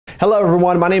Hello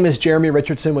everyone, my name is Jeremy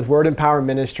Richardson with Word and Power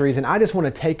Ministries, and I just want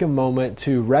to take a moment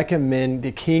to recommend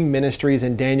the King Ministries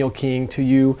and Daniel King to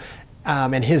you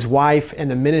and his wife and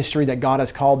the ministry that God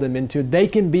has called them into. They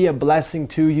can be a blessing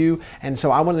to you, and so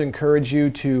I want to encourage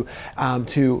you to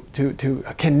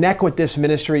connect with this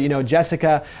ministry. You know,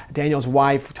 Jessica, Daniel's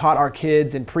wife, taught our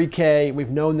kids in pre-K. We've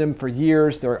known them for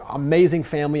years. They're an amazing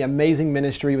family, amazing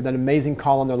ministry with an amazing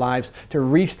call on their lives to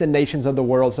reach the nations of the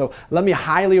world. So let me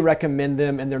highly recommend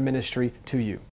them and their ministry to you.